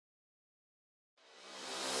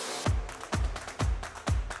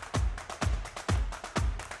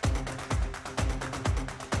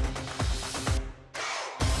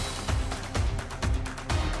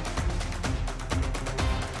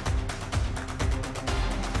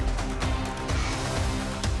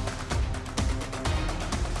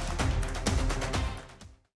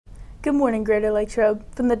Good morning, Greater Latrobe.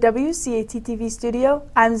 From the WCAT-TV studio,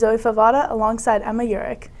 I'm Zoe Favada alongside Emma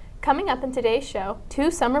Urich. Coming up in today's show,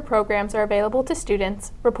 2 summer programs are available to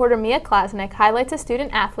students, reporter Mia Klasnick highlights a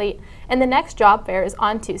student athlete, and the next job fair is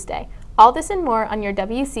on Tuesday. All this and more on your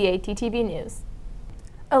WCAT-TV News.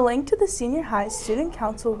 A link to the Senior High Student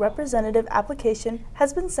Council representative application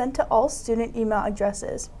has been sent to all student email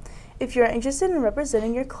addresses. If you're interested in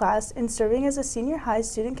representing your class and serving as a Senior High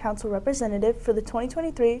Student Council representative for the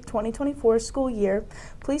 2023-2024 school year,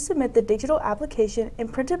 please submit the digital application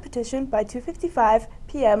and printed petition by 2:55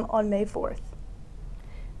 p.m. on May 4th.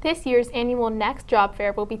 This year's annual Next Job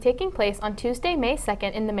Fair will be taking place on Tuesday, May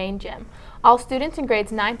 2nd in the main gym. All students in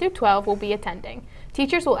grades 9 through 12 will be attending.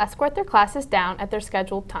 Teachers will escort their classes down at their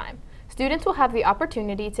scheduled time. Students will have the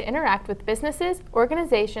opportunity to interact with businesses,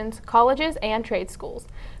 organizations, colleges, and trade schools.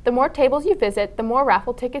 The more tables you visit, the more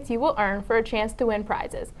raffle tickets you will earn for a chance to win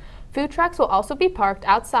prizes. Food trucks will also be parked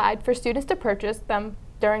outside for students to purchase them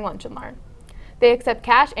during Lunch and Learn. They accept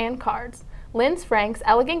cash and cards. Lynn's Frank's,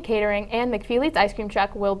 Elegant Catering, and McFeely's Ice Cream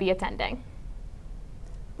Truck will be attending.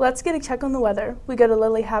 Let's get a check on the weather. We go to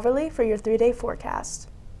Lily Haverly for your 3-day forecast.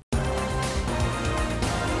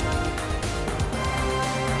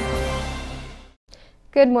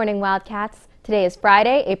 Good morning, Wildcats. Today is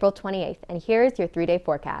Friday, April 28th, and here's your 3-day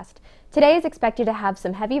forecast. Today is expected to have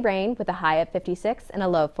some heavy rain with a high of 56 and a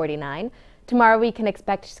low of 49. Tomorrow we can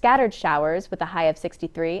expect scattered showers with a high of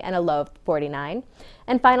 63 and a low of 49.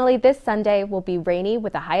 And finally, this Sunday will be rainy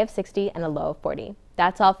with a high of 60 and a low of 40.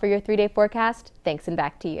 That's all for your 3-day forecast. Thanks, and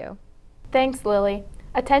back to you. Thanks, Lily.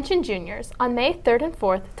 Attention juniors, on May 3rd and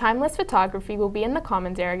 4th, Timeless Photography will be in the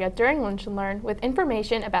Commons area during Lunch and Learn with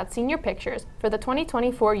information about senior pictures for the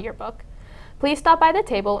 2024 yearbook. Please stop by the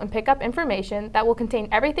table and pick up information that will contain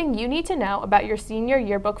everything you need to know about your senior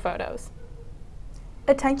yearbook photos.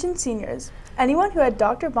 Attention seniors, anyone who had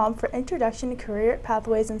Dr. Baum for Introduction to Career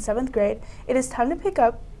Pathways in 7th grade, it is time to pick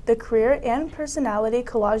up the career and personality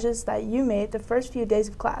collages that you made the first few days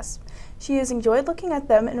of class. She has enjoyed looking at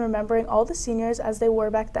them and remembering all the seniors as they were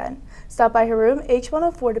back then. Stop by her room,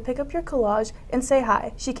 H104, to pick up your collage and say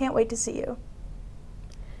hi. She can't wait to see you.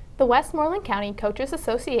 The Westmoreland County Coaches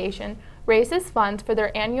Association raises funds for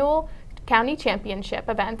their annual county championship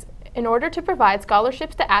event in order to provide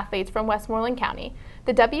scholarships to athletes from Westmoreland County.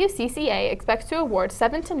 The WCCA expects to award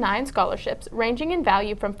 7 to 9 scholarships ranging in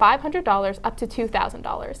value from $500 up to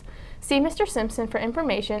 $2,000. See Mr. Simpson for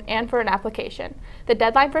information and for an application. The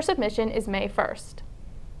deadline for submission is May 1st.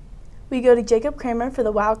 We go to Jacob Kramer for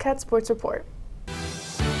the Wildcat Sports Report.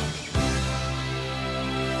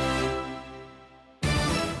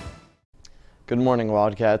 Good morning,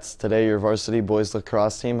 Wildcats. Today your varsity boys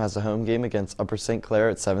lacrosse team has a home game against Upper St. Clair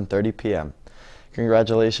at 7:30 p.m.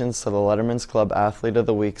 Congratulations to the Letterman's Club Athlete of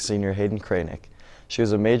the Week, senior Hayden Kranick. She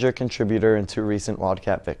was a major contributor in 2 recent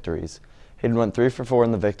Wildcat victories. Hayden went 3 for 4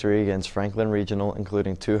 in the victory against Franklin Regional,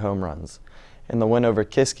 including 2 home runs. In the win over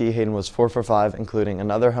Kiski, Hayden was 4 for 5, including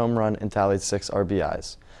another home run, and tallied 6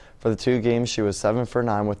 RBIs. For the 2 games, she was 7 for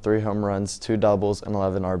 9 with 3 home runs, 2 doubles, and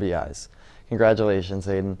 11 RBIs. Congratulations,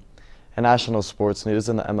 Hayden. In national sports news,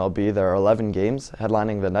 in the MLB, there are 11 games.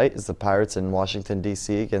 Headlining the night is the Pirates in Washington,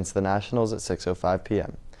 D.C. against the Nationals at 6:05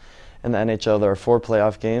 p.m. In the NHL, there are 4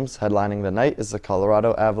 playoff games. Headlining the night is the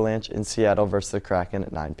Colorado Avalanche in Seattle versus the Kraken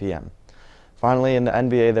at 9 p.m. Finally, in the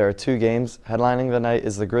NBA, there are 2 games. Headlining the night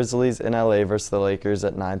is the Grizzlies in L.A. versus the Lakers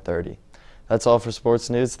at 9:30. That's all for sports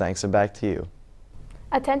news. Thanks, and back to you.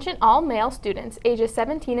 Attention all male students ages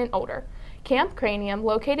 17 and older. Camp Cranium,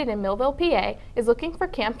 located in Millville, PA, is looking for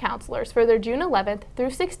camp counselors for their June 11th through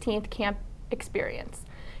 16th camp experience.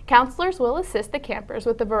 Counselors will assist the campers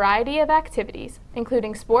with a variety of activities,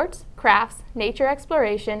 including sports, crafts, nature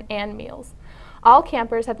exploration, and meals. All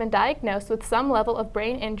campers have been diagnosed with some level of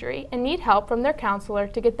brain injury and need help from their counselor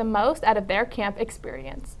to get the most out of their camp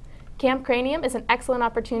experience. Camp Cranium is an excellent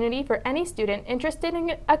opportunity for any student interested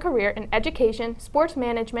in a career in education, sports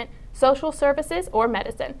management, social services, or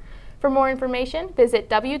medicine. For more information, visit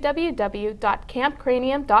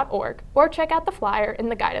www.campcranium.org or check out the flyer in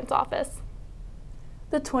the guidance office.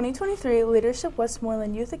 The 2023 Leadership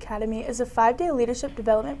Westmoreland Youth Academy is a 5-day leadership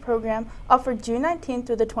development program offered June 19th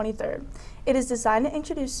through the 23rd. It is designed to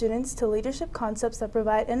introduce students to leadership concepts that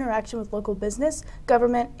provide interaction with local business,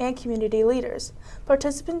 government, and community leaders.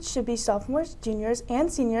 Participants should be sophomores, juniors,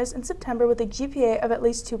 and seniors in September with a GPA of at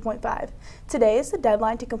least 2.5. Today is the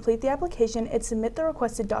deadline to complete the application and submit the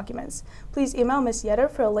requested documents. Please email Ms.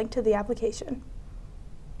 Yetter for a link to the application.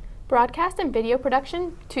 Broadcast and Video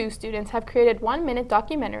Production 2 students have created 1-minute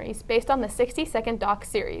documentaries based on the 60-second doc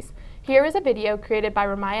series. Here is a video created by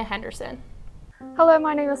Ramaya Henderson. Hello,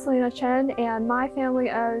 my name is Selena Chen, and my family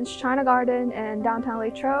owns China Garden in downtown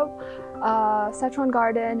Latrobe, Szechuan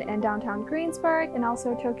Garden in downtown Greensburg, and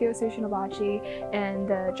also Tokyo Sushi Nobachi in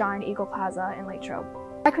the Giant Eagle Plaza in Latrobe.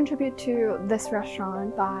 I contribute to this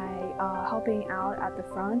restaurant by helping out at the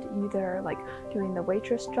front, either like doing the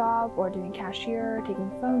waitress job or doing cashier,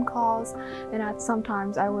 taking phone calls, and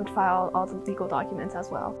sometimes I would file all the legal documents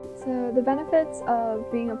as well. So the benefits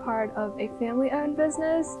of being a part of a family-owned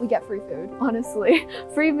business, we get free food, honestly.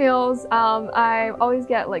 Free meals, I always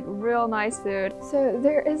get like real nice food. So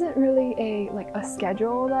there isn't really a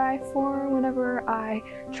schedule that I form whenever I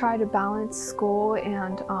try to balance school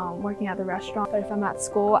and working at the restaurant. But if I'm at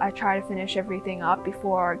school, I try to finish everything up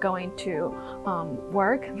before going to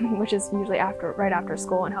work, which is usually right after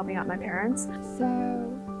school and helping out my parents.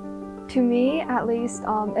 So to me, at least,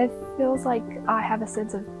 it feels like I have a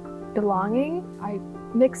sense of belonging. I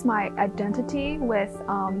mix my identity with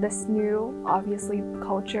this new, obviously,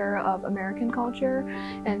 culture of American culture,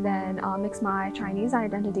 and then mix my Chinese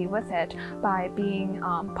identity with it by being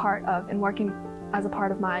part of and working as a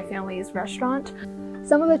part of my family's restaurant.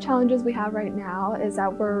 Some of the challenges we have right now is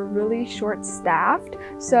that we're really short-staffed.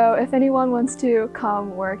 So if anyone wants to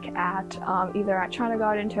come work at either at China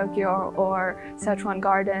Garden, Tokyo, or Szechuan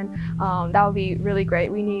Garden, that would be really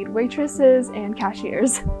great. We need waitresses and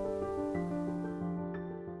cashiers.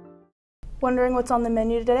 Wondering what's on the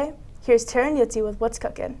menu today? Here's Taryn Yitzi with What's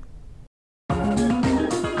Cookin'.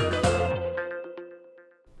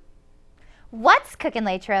 What's cooking,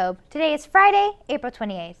 Latrobe? Today is Friday, April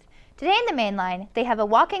 28th. Today in the main line, they have a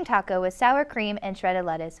walking taco with sour cream and shredded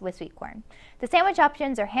lettuce with sweet corn. The sandwich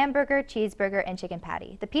options are hamburger, cheeseburger, and chicken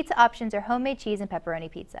patty. The pizza options are homemade cheese and pepperoni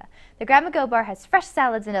pizza. The grab-and-go bar has fresh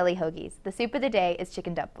salads and deli hoagies. The soup of the day is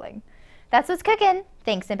chicken dumpling. That's what's cooking.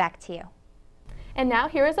 Thanks, and back to you. And now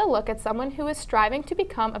here is a look at someone who is striving to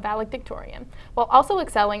become a valedictorian while also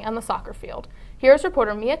excelling on the soccer field. Here is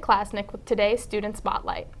reporter Mia Klasnick with today's Student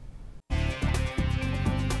Spotlight.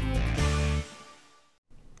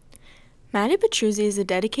 Maddie Petruzzi is a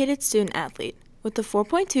dedicated student athlete. With a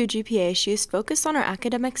 4.2 GPA, she is focused on her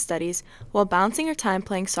academic studies while balancing her time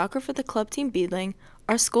playing soccer for the club team Beadling,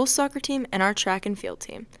 our school soccer team, and our track and field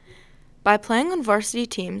team. By playing on varsity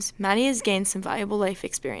teams, Maddie has gained some valuable life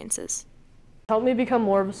experiences. It helped me become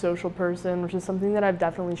more of a social person, which is something that I've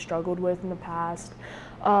definitely struggled with in the past.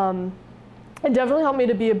 It definitely helped me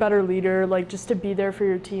to be a better leader, just to be there for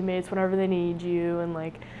your teammates whenever they need you,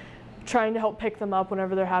 and trying to help pick them up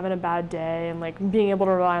whenever they're having a bad day, and being able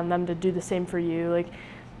to rely on them to do the same for you.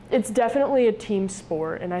 It's definitely a team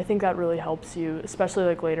sport, and I think that really helps you,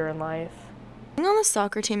 especially later in life. Being on the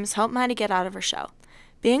soccer team has helped Maddie get out of her shell.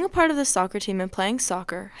 Being a part of the soccer team and playing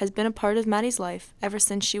soccer has been a part of Maddie's life ever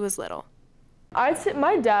since she was little. I'd say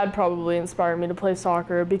my dad probably inspired me to play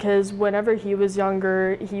soccer because whenever he was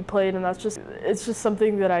younger, he played, and it's just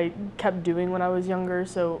something that I kept doing when I was younger,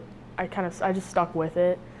 so I just stuck with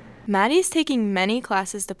it. Maddie is taking many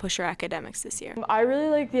classes to push her academics this year. I really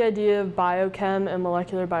like the idea of biochem and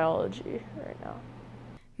molecular biology right now.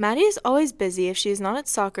 Maddie is always busy. If she is not at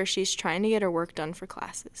soccer, she's trying to get her work done for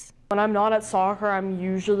classes. When I'm not at soccer, I'm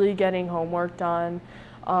usually getting homework done.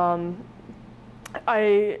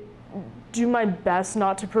 I do my best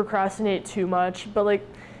not to procrastinate too much, but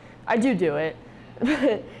I do it.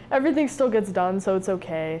 Everything still gets done, so it's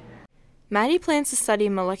okay. Maddie plans to study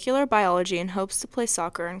molecular biology and hopes to play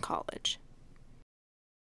soccer in college.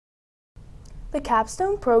 The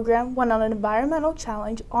Capstone program went on an environmental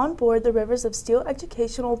challenge on board the Rivers of Steel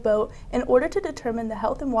educational boat in order to determine the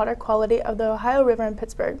health and water quality of the Ohio River in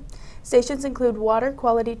Pittsburgh. Stations include water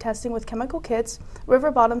quality testing with chemical kits,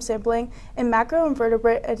 river bottom sampling, and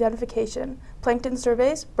macroinvertebrate identification, plankton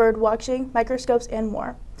surveys, bird watching, microscopes, and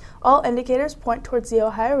more. All indicators point towards the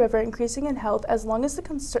Ohio River increasing in health as long as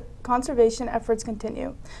the conservation efforts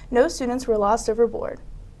continue. No students were lost overboard.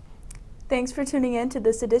 Thanks for tuning in to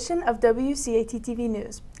this edition of WCAT TV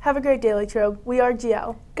News. Have a great day, Latrobe. We are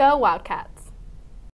GL. Go Wildcats!